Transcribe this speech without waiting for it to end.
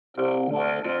The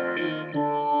weather in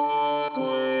Brooklyn.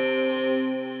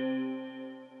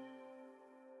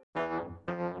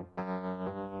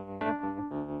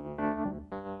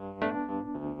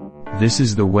 This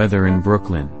is the weather in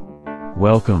Brooklyn.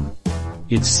 Welcome.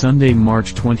 It's Sunday,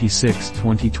 March 26,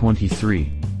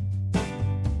 2023.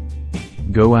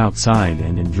 Go outside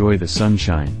and enjoy the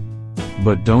sunshine.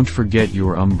 But don't forget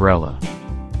your umbrella.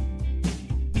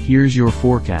 Here's your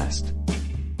forecast.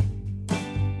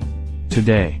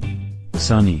 Today.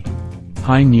 Sunny.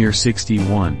 High near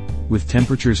 61, with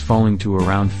temperatures falling to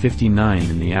around 59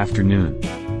 in the afternoon.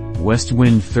 West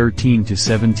wind 13 to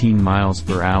 17 miles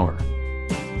per hour.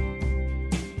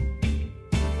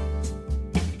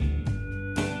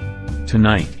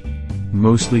 Tonight.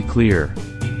 Mostly clear.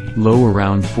 Low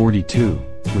around 42,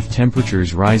 with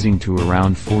temperatures rising to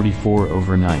around 44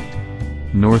 overnight.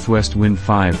 Northwest wind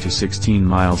 5 to 16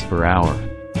 miles per hour.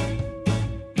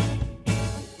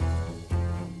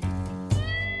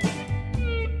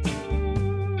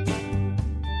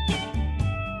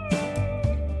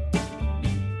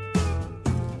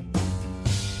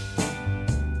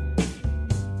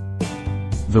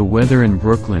 The Weather in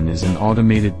Brooklyn is an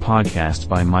automated podcast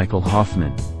by Michael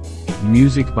Hoffman.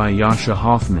 Music by Yasha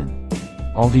Hoffman.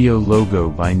 Audio logo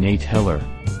by Nate Heller.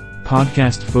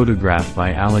 Podcast photograph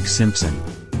by Alex Simpson.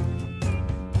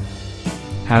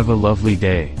 Have a lovely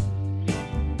day.